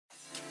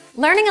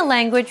Learning a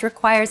language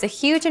requires a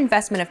huge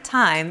investment of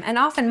time and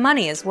often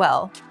money as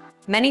well.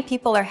 Many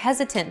people are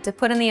hesitant to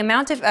put in the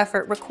amount of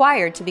effort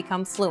required to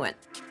become fluent.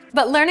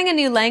 But learning a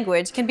new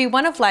language can be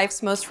one of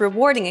life's most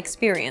rewarding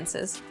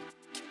experiences.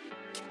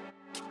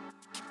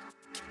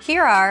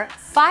 Here are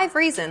 5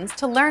 reasons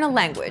to learn a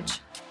language.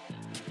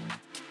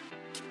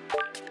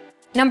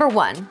 Number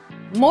 1.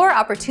 More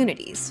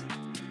opportunities.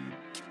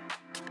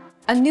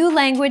 A new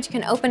language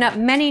can open up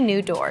many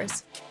new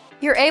doors.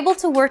 You're able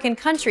to work in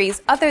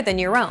countries other than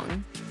your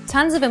own.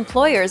 Tons of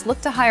employers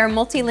look to hire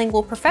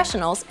multilingual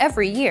professionals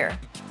every year.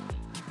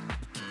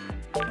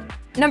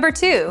 Number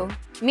 2.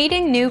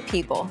 Meeting new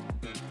people.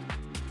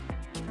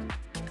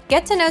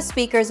 Get to know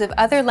speakers of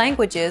other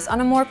languages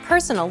on a more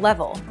personal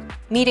level.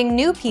 Meeting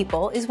new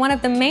people is one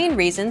of the main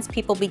reasons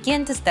people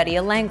begin to study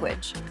a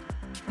language.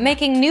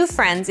 Making new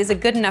friends is a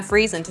good enough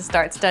reason to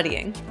start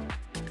studying.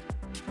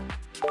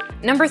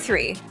 Number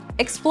 3.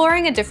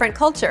 Exploring a different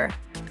culture.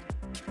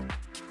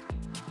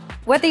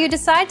 Whether you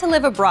decide to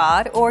live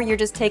abroad or you're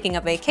just taking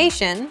a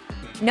vacation,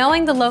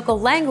 knowing the local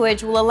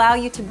language will allow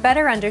you to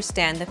better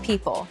understand the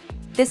people.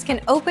 This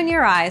can open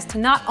your eyes to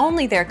not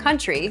only their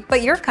country,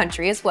 but your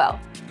country as well.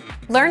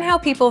 Learn how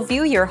people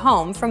view your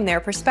home from their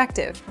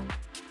perspective.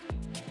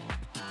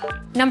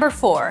 Number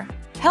 4.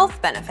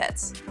 Health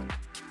benefits.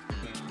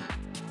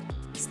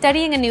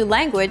 Studying a new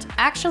language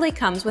actually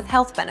comes with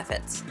health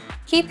benefits.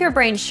 Keep your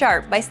brain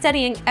sharp by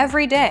studying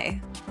every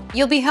day.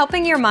 You'll be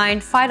helping your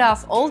mind fight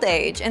off old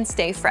age and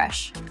stay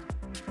fresh.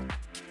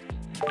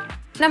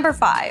 Number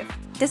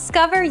 5.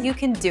 Discover you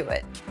can do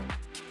it.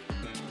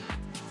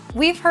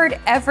 We've heard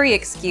every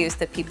excuse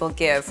that people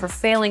give for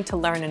failing to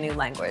learn a new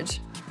language.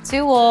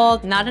 Too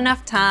old, not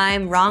enough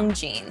time, wrong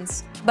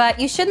genes. But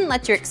you shouldn't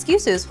let your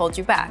excuses hold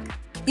you back.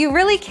 You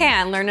really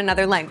can learn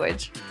another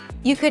language.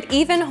 You could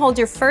even hold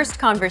your first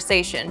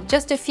conversation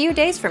just a few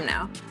days from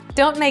now.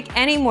 Don't make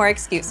any more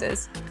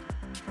excuses.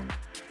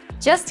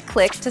 Just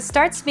click to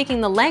start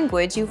speaking the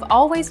language you've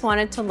always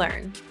wanted to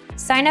learn.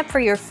 Sign up for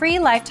your free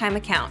lifetime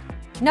account.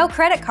 No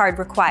credit card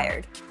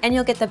required, and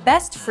you'll get the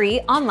best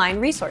free online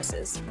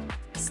resources.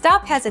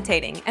 Stop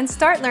hesitating and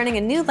start learning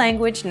a new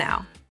language now.